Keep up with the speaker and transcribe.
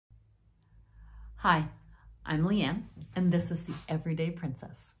Hi, I'm Leanne, and this is the Everyday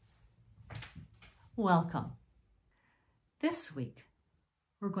Princess. Welcome. This week,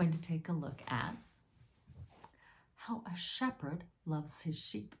 we're going to take a look at how a shepherd loves his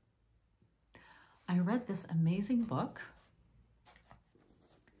sheep. I read this amazing book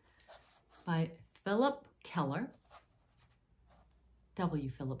by Philip Keller, W.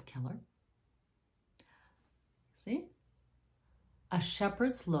 Philip Keller. See? A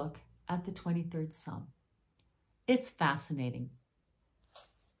Shepherd's Look at the 23rd Psalm. It's fascinating.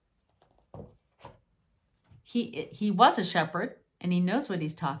 He was a shepherd, and he knows what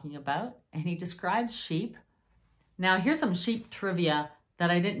he's talking about, and he describes sheep. Now, here's some sheep trivia that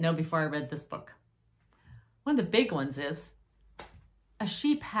I didn't know before I read this book. One of the big ones is a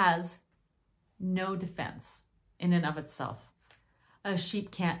sheep has no defense in and of itself. A sheep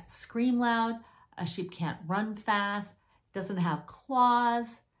can't scream loud. A sheep can't run fast. Doesn't have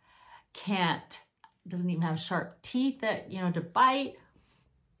claws. Doesn't even have sharp teeth that, to bite.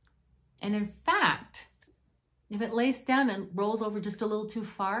 And in fact, if it lays down and rolls over just a little too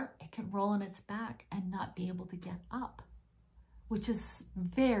far, it can roll on its back and not be able to get up, which is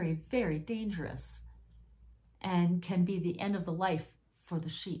very, very dangerous and can be the end of the life for the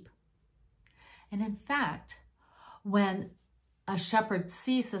sheep. And in fact, when a shepherd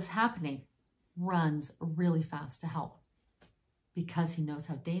sees this happening, runs really fast to help because he knows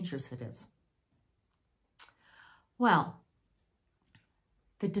how dangerous it is. Well,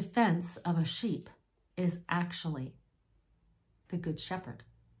 the defense of a sheep is actually the good shepherd.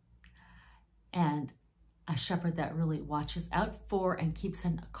 And a shepherd that really watches out for and keeps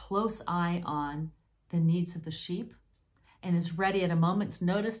a close eye on the needs of the sheep and is ready at a moment's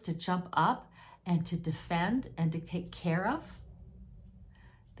notice to jump up and to defend and to take care of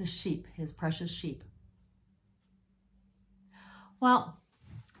the sheep, his precious sheep. Well,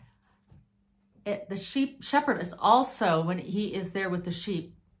 the shepherd is also, when he is there with the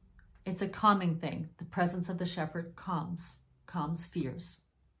sheep, it's a calming thing. The presence of the shepherd calms fears.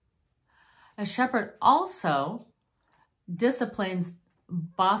 A shepherd also disciplines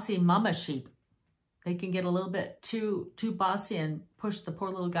bossy mama sheep. They can get a little bit too bossy and push the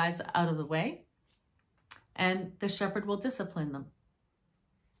poor little guys out of the way, and the shepherd will discipline them.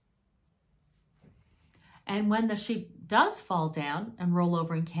 And when the sheep does fall down and roll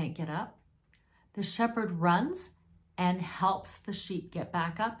over and can't get up, the shepherd runs and helps the sheep get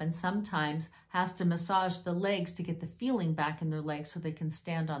back up, and sometimes has to massage the legs to get the feeling back in their legs so they can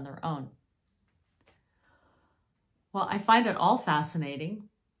stand on their own. Well, I find it all fascinating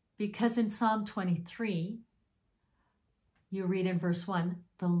because in Psalm 23, you read in verse 1,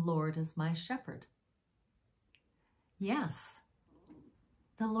 "The Lord is my shepherd." Yes,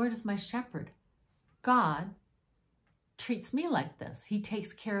 the Lord is my shepherd. God treats me like this. He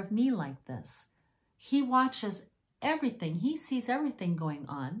takes care of me like this. He watches everything. He sees everything going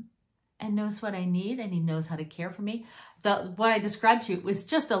on and knows what I need, and he knows how to care for me. What I described to you was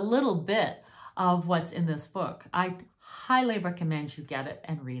just a little bit of what's in this book. I highly recommend you get it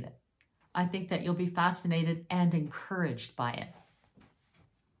and read it. I think that you'll be fascinated and encouraged by it.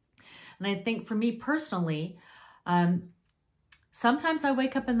 And I think for me personally, sometimes I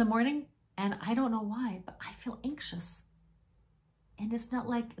wake up in the morning and I don't know why, but I feel anxious. And it's not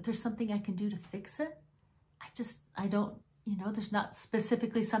like there's something I can do to fix it. I don't, there's not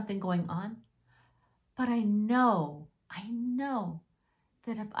specifically something going on. But I know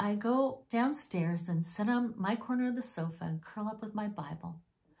that if I go downstairs and sit on my corner of the sofa and curl up with my Bible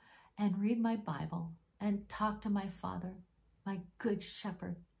and read my Bible and talk to my Father, my good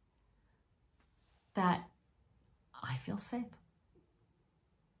shepherd, that I feel safe.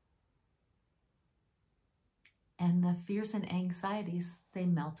 And the fears and anxieties, they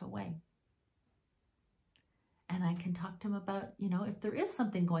melt away. And I can talk to him about, if there is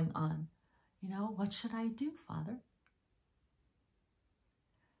something going on, what should I do, Father?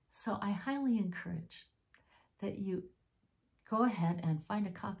 So I highly encourage that you go ahead and find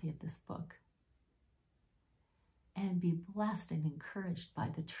a copy of this book and be blessed and encouraged by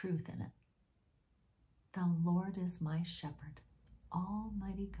the truth in it. The Lord is my shepherd,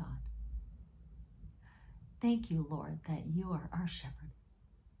 Almighty God. Thank you, Lord, that you are our shepherd.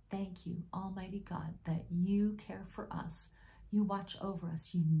 Thank you, Almighty God, that you care for us. You watch over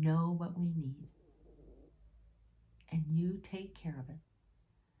us. You know what we need. And you take care of it.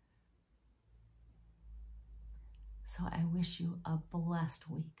 So I wish you a blessed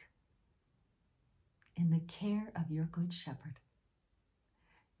week in the care of your good shepherd.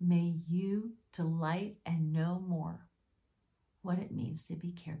 May you delight and know more what it means to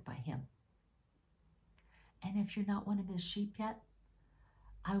be cared by him. And if you're not one of his sheep yet,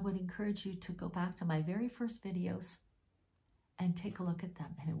 I would encourage you to go back to my very first videos and take a look at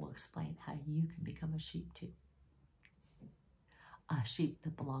them, and it will explain how you can become a sheep too. A sheep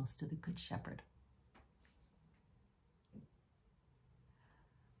that belongs to the Good Shepherd.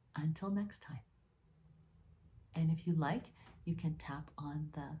 Until next time. And if you like, you can tap on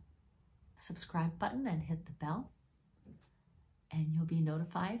the subscribe button and hit the bell, and you'll be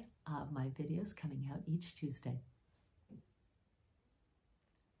notified of my videos coming out each Tuesday.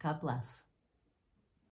 God bless.